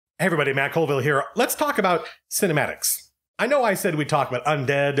Hey everybody, Matt Colville here. Let's talk about cinematics. I know I said we'd talk about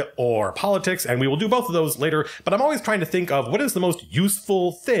undead or politics, and we will do both of those later, but I'm always trying to think of what is the most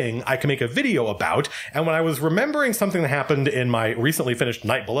useful thing I can make a video about, and when I was remembering something that happened in my recently finished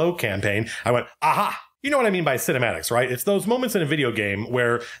Night Below campaign, I went, aha! You know what I mean by cinematics, right? It's those moments in a video game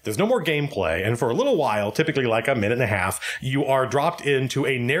where there's no more gameplay, and for a little while, typically like a minute and a half, you are dropped into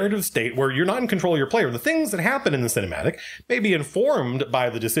a narrative state where you're not in control of your player. The things that happen in the cinematic may be informed by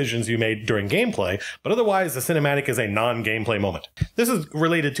the decisions you made during gameplay, but otherwise the cinematic is a non-gameplay moment. This is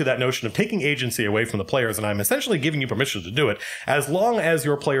related to that notion of taking agency away from the players, and I'm essentially giving you permission to do it as long as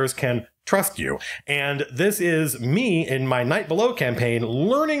your players can trust you. And this is me in my Night Below campaign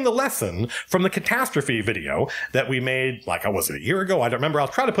learning the lesson from the catastrophe video that we made, like, was it a year ago? I don't remember. I'll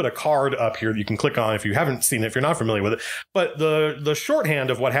try to put a card up here that you can click on if you haven't seen it, if you're not familiar with it. But the shorthand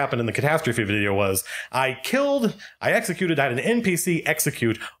of what happened in the catastrophe video was I executed, I had an NPC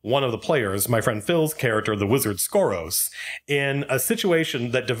execute one of the players, my friend Phil's character, the wizard Skoros, in a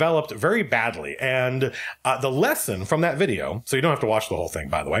situation that developed very badly. And the lesson from that video, so you don't have to watch the whole thing,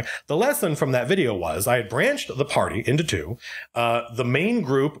 by the way, the lesson from that video was I had branched the party into two. The main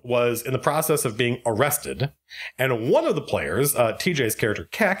group was in the process of being arrested, and one of the players, TJ's character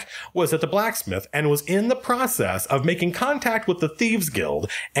Keck, was at the blacksmith and was in the process of making contact with the Thieves Guild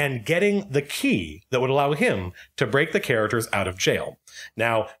and getting the key that would allow him to break the characters out of jail.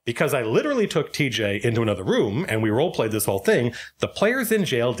 Now, because I literally took TJ into another room and we roleplayed this whole thing, the players in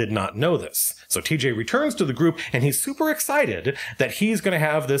jail did not know this. So TJ returns to the group and he's super excited that he's going to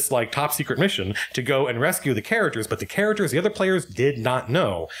have this like top secret mission to go and rescue the characters, but the other players did not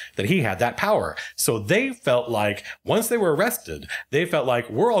know that he had that power. So they felt like once they were arrested, they felt like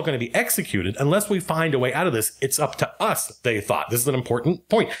we're all going to be executed unless we find a way out of this. It's up to us, they thought. This is an important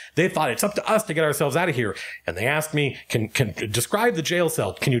point. They thought it's up to us to get ourselves out of here. And they asked me, can describe the jail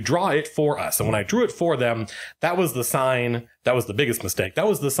cell. Can you draw it for us? And when I drew it for them, that was the sign. That was the biggest mistake. That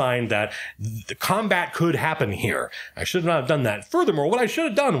was the sign that the combat could happen here. I should not have done that. Furthermore, what I should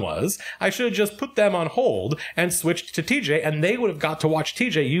have done was I should have just put them on hold and switched to TJ, and they would have got to watch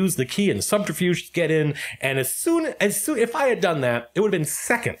TJ use the key and subterfuge to get in. And as soon, if I had done that, it would have been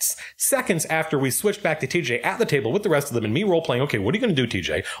seconds after we switched back to TJ at the table with the rest of them and me role playing. Okay, what are you going to do,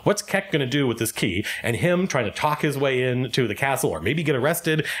 TJ? What's Keck going to do with this key? And him trying to talk his way into the castle or maybe get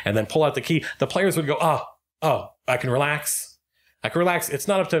arrested and then pull out the key. The players would go, oh, I can relax. It's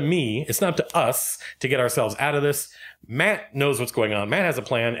not up to me. It's not up to us to get ourselves out of this. Matt knows what's going on. Matt has a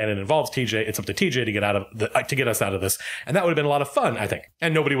plan, and it involves TJ. It's up to TJ to get us out of this. And that would have been a lot of fun, I think.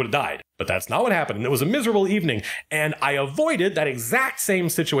 And nobody would have died. But that's not what happened. And it was a miserable evening. And I avoided that exact same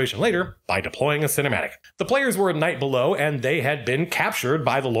situation later by deploying a cinematic. The players were in Night Below, and they had been captured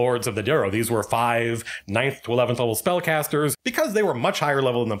by the Lords of the Darrow. These were 5 9th to 11th level spellcasters. Because they were much higher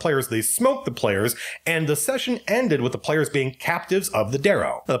level than the players, they smoked the players, and the session ended with the players being captives of the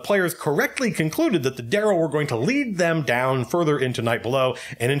Darrow. Now, the players correctly concluded that the Darrow were going to lead them down further into Night Below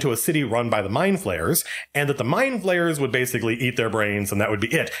and into a city run by the Mind Flayers, and that the Mind Flayers would basically eat their brains and that would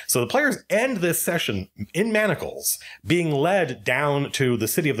be it. So the players end this session in manacles, being led down to the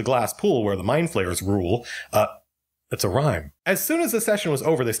city of the Glass Pool where the Mind Flayers rule. It's a rhyme. As soon as the session was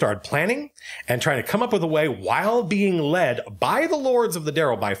over, they started planning and trying to come up with a way while being led by the Lords of the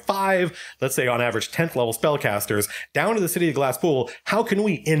Darrow, by 5, let's say on average 10th level spellcasters, down to the city of the Glass Pool. How can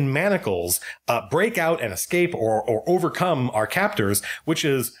we, in manacles, break out and escape or overcome our captors, which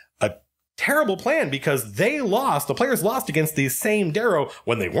is a terrible plan because the players lost against these same Darrow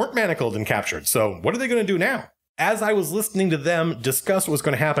when they weren't manacled and captured. So what are they going to do now? As I was listening to them discuss what was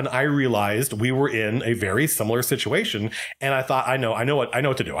going to happen, I realized we were in a very similar situation. And I thought, I know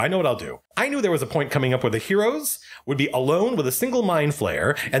what to do. I know what I'll do. I knew there was a point coming up where the heroes would be alone with a single Mind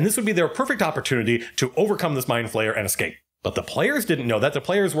Flayer, and this would be their perfect opportunity to overcome this Mind Flayer and escape. But the players didn't know that. The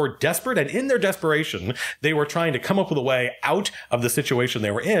players were desperate, and in their desperation, they were trying to come up with a way out of the situation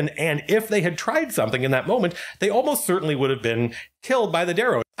they were in, and if they had tried something in that moment, they almost certainly would have been killed by the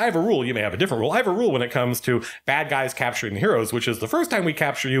Darrow. I have a rule. You may have a different rule. I have a rule when it comes to bad guys capturing the heroes, which is the first time we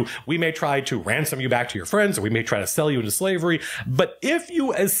capture you, we may try to ransom you back to your friends, or we may try to sell you into slavery. But if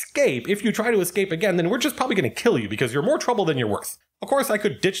you try to escape again, then we're just probably going to kill you because you're more trouble than you're worth. Of course, I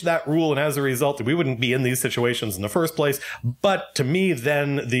could ditch that rule, and as a result, we wouldn't be in these situations in the first place. But to me,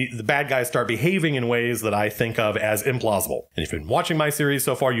 then the bad guys start behaving in ways that I think of as implausible. And if you've been watching my series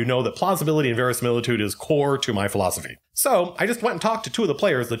so far, you know that plausibility and verisimilitude is core to my philosophy. So I just went and talked to 2 of the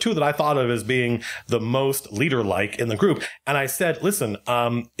players, the 2 that I thought of as being the most leader-like in the group. And I said, listen,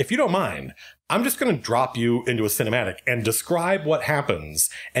 if you don't mind, I'm just going to drop you into a cinematic and describe what happens.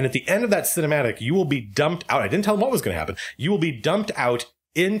 And at the end of that cinematic, you will be dumped out. I didn't tell them what was going to happen. You will be dumped out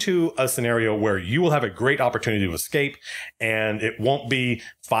into a scenario where you will have a great opportunity to escape, and it won't be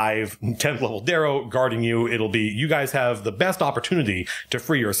 10th level Darrow guarding you. It'll be you guys have the best opportunity to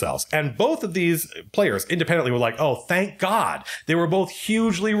free yourselves. And both of these players independently were like, oh, thank God. They were both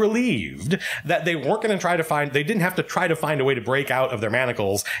hugely relieved that they weren't going to they didn't have to try to find a way to break out of their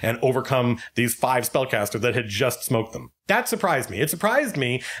manacles and overcome these 5 spellcasters that had just smoked them. That surprised me. It surprised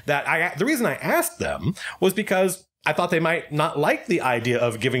me that the reason I asked them was because I thought they might not like the idea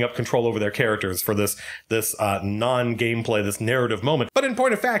of giving up control over their characters for this non-gameplay, this narrative moment. But in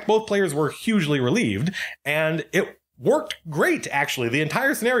point of fact, both players were hugely relieved, and it worked great, actually. The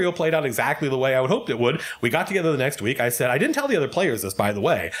entire scenario played out exactly the way I would hoped it would. We got together the next week. I said, I didn't tell the other players this, by the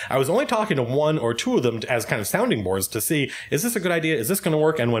way. I was only talking to 1 or 2 of them as kind of sounding boards to see, is this a good idea? Is this going to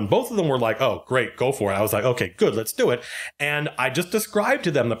work? And when both of them were like, oh, great, go for it, I was like, okay, good, let's do it. And I just described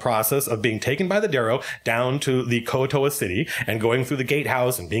to them the process of being taken by the Darrow down to the Koatoa city and going through the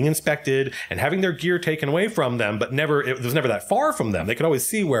gatehouse and being inspected and having their gear taken away from them, but it was never that far from them. They could always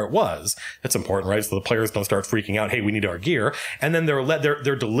see where it was. That's important, right? So the players don't start freaking out, hey, we need our gear. And then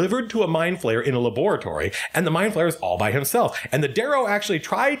they're delivered to a mind flayer in a laboratory, and the mind flayer is all by himself. And the Darrow actually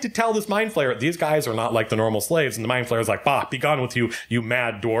tried to tell this mind flayer, these guys are not like the normal slaves. And the mind flayer is like, bah, be gone with you, you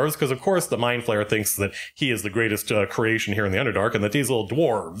mad dwarves. Because of course the mind flayer thinks that he is the greatest creation here in the Underdark, and that these little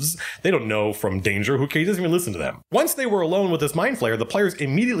dwarves, they don't know from danger. Who cares? He doesn't even listen to them. Once they were alone with this mind flayer, the players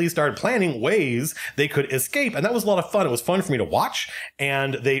immediately started planning ways they could escape. And that was a lot of fun. It was fun for me to watch.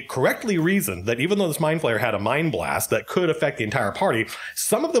 And they correctly reasoned that even though this mind flayer had a mind blast that could affect the entire party,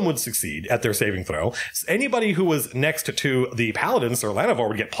 some of them would succeed at their saving throw. Anybody who was next to the paladins or Llanivor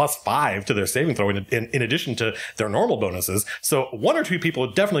would get +5 to their saving throw in addition to their normal bonuses. So 1 or 2 people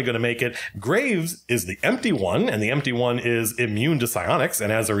are definitely going to make it. Graves is the empty one, and the empty one is immune to psionics,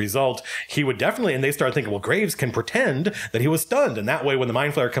 and as a result, he would definitely, and they started thinking, well, Graves can pretend that he was stunned, and that way when the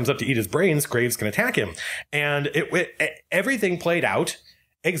mind flayer comes up to eat his brains, Graves can attack him. And everything played out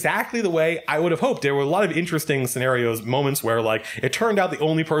exactly the way I would have hoped. There were a lot of interesting scenarios, moments where like it turned out the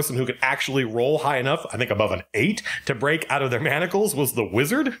only person who could actually roll high enough, I think above an 8, to break out of their manacles was the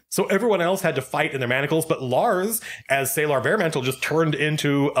wizard. So everyone else had to fight in their manacles, but Lars, as Salar Bearmantle, just turned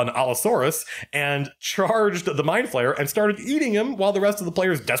into an Allosaurus and charged the mind flayer and started eating him while the rest of the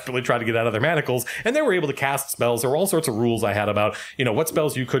players desperately tried to get out of their manacles. And they were able to cast spells. There were all sorts of rules I had about, what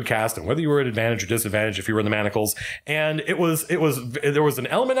spells you could cast and whether you were at advantage or disadvantage if you were in the manacles. And there was an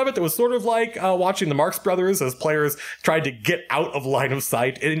element of it that was sort of like watching the Marx Brothers as players tried to get out of line of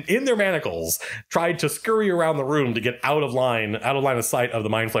sight in their manacles, tried to scurry around the room to get out of line of sight of the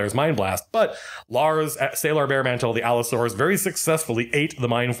mind flayer's mind blast. But Lars, Salar Bearmantle, the Allosaurus, very successfully ate the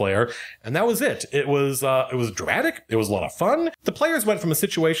mind flayer, and that was it. It was dramatic. It was a lot of fun. The players went from a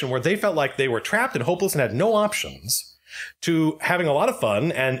situation where they felt like they were trapped and hopeless and had no options to having a lot of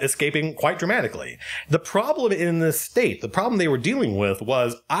fun and escaping quite dramatically. The problem in this state, the problem they were dealing with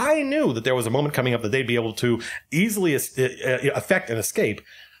was I knew that there was a moment coming up that they'd be able to easily affect an escape,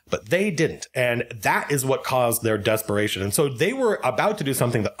 but they didn't. And that is what caused their desperation. And so they were about to do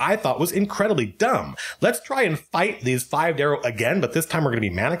something that I thought was incredibly dumb. Let's try and fight these 5 Darrow again, but this time we're going to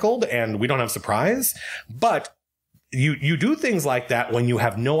be manacled and we don't have surprise. But you do things like that when you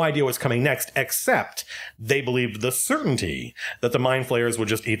have no idea what's coming next, except they believed the certainty that the mind flayers would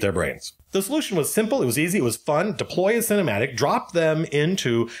just eat their brains. The solution was simple. It was easy. It was fun. Deploy a cinematic, drop them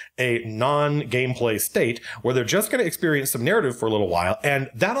into a non-gameplay state where they're just going to experience some narrative for a little while. And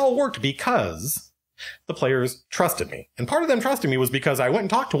that all worked because the players trusted me. And part of them trusting me was because I went and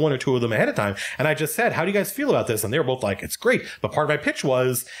talked to 1 or 2 of them ahead of time. And I just said, how do you guys feel about this? And they were both like, it's great. But part of my pitch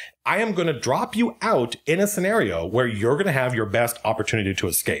was, I am going to drop you out in a scenario where you're going to have your best opportunity to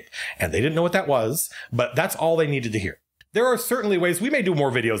escape. And they didn't know what that was, but that's all they needed to hear. There are certainly ways. We may do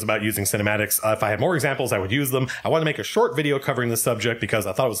more videos about using cinematics. If I had more examples, I would use them. I want to make a short video covering this subject because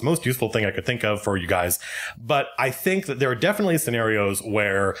I thought it was the most useful thing I could think of for you guys. But I think that there are definitely scenarios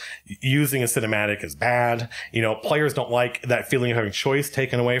where using a cinematic is bad. Players don't like that feeling of having choice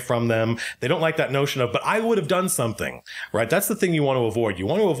taken away from them. They don't like that notion of, but I would have done something, right? That's the thing you want to avoid. You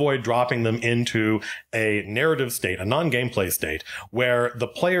want to avoid dropping them into a narrative state, a non-gameplay state, where the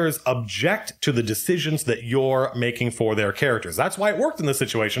players object to the decisions that you're making for their characters. That's why it worked in this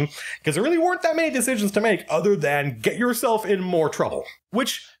situation, because there really weren't that many decisions to make other than get yourself in more trouble,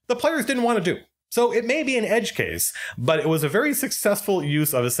 which the players didn't want to do. So it may be an edge case, but it was a very successful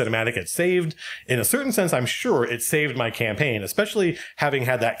use of a cinematic. It saved, in a certain sense, I'm sure it saved my campaign, especially having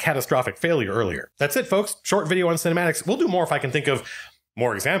had that catastrophic failure earlier. That's it, folks. Short video on cinematics. We'll do more if I can think of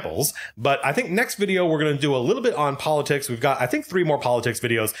more examples. But I think next video, we're going to do a little bit on politics. We've got, I think, 3 more politics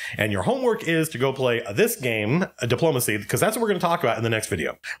videos, and your homework is to go play this game, Diplomacy, because that's what we're going to talk about in the next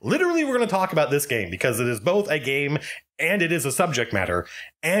video. Literally, we're going to talk about this game because it is both a game and it is a subject matter,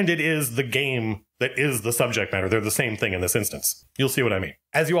 and it is the game that is the subject matter. They're the same thing in this instance. You'll see what I mean.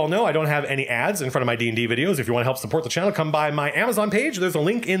 As you all know, I don't have any ads in front of my D&D videos. If you want to help support the channel, come by my Amazon page. There's a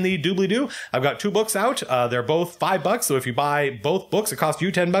link in the doobly-doo. I've got 2 books out. They're both $5, so if you buy both books, it costs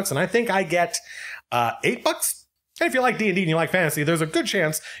you $10, and I think I get $8. And if you like D&D and you like fantasy, there's a good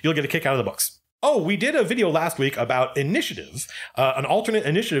chance you'll get a kick out of the books. Oh, we did a video last week about initiative, an alternate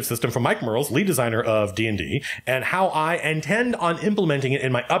initiative system from Mike Merles, lead designer of D&D, and how I intend on implementing it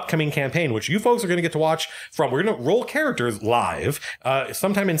in my upcoming campaign, which you folks are going to get to watch from. We're going to roll characters live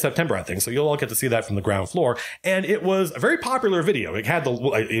sometime in September, I think, so you'll all get to see that from the ground floor. And it was a very popular video. It had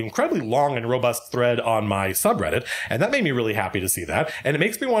the incredibly long and robust thread on my subreddit, and that made me really happy to see that. And it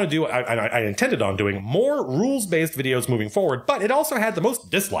makes me want to do, I intended on doing more rules-based videos moving forward, but it also had the most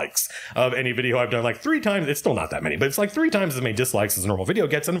dislikes of any video I've done, like 3 times. It's still not that many, but it's like 3 times as many dislikes as a normal video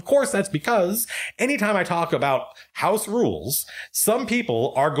gets. And of course, that's because anytime I talk about house rules, some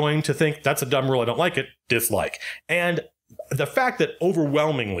people are going to think that's a dumb rule, I don't like it, dislike. And the fact that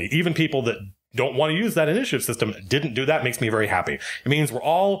overwhelmingly, even people that don't want to use that initiative system didn't do that makes me very happy. It means we're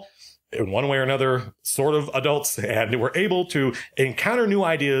all, in one way or another, sort of adults, and we're able to encounter new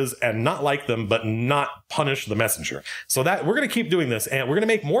ideas and not like them, but not punish the messenger. So that we're going to keep doing this, and we're going to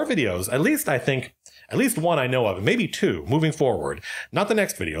make more videos. At least I think, at least 1 I know of, maybe 2 moving forward. Not the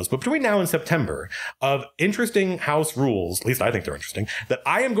next videos, but between now and September, of interesting house rules, at least I think they're interesting, that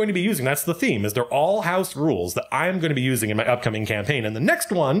I am going to be using. That's the theme, is they're all house rules that I am going to be using in my upcoming campaign. And the next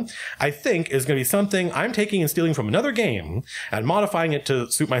one, I think, is going to be something I'm taking and stealing from another game and modifying it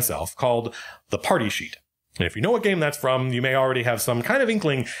to suit myself, called the Party Sheet. And if you know what game that's from, you may already have some kind of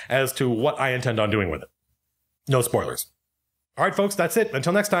inkling as to what I intend on doing with it. No spoilers. All right, folks, that's it.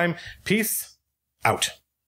 Until next time, peace out.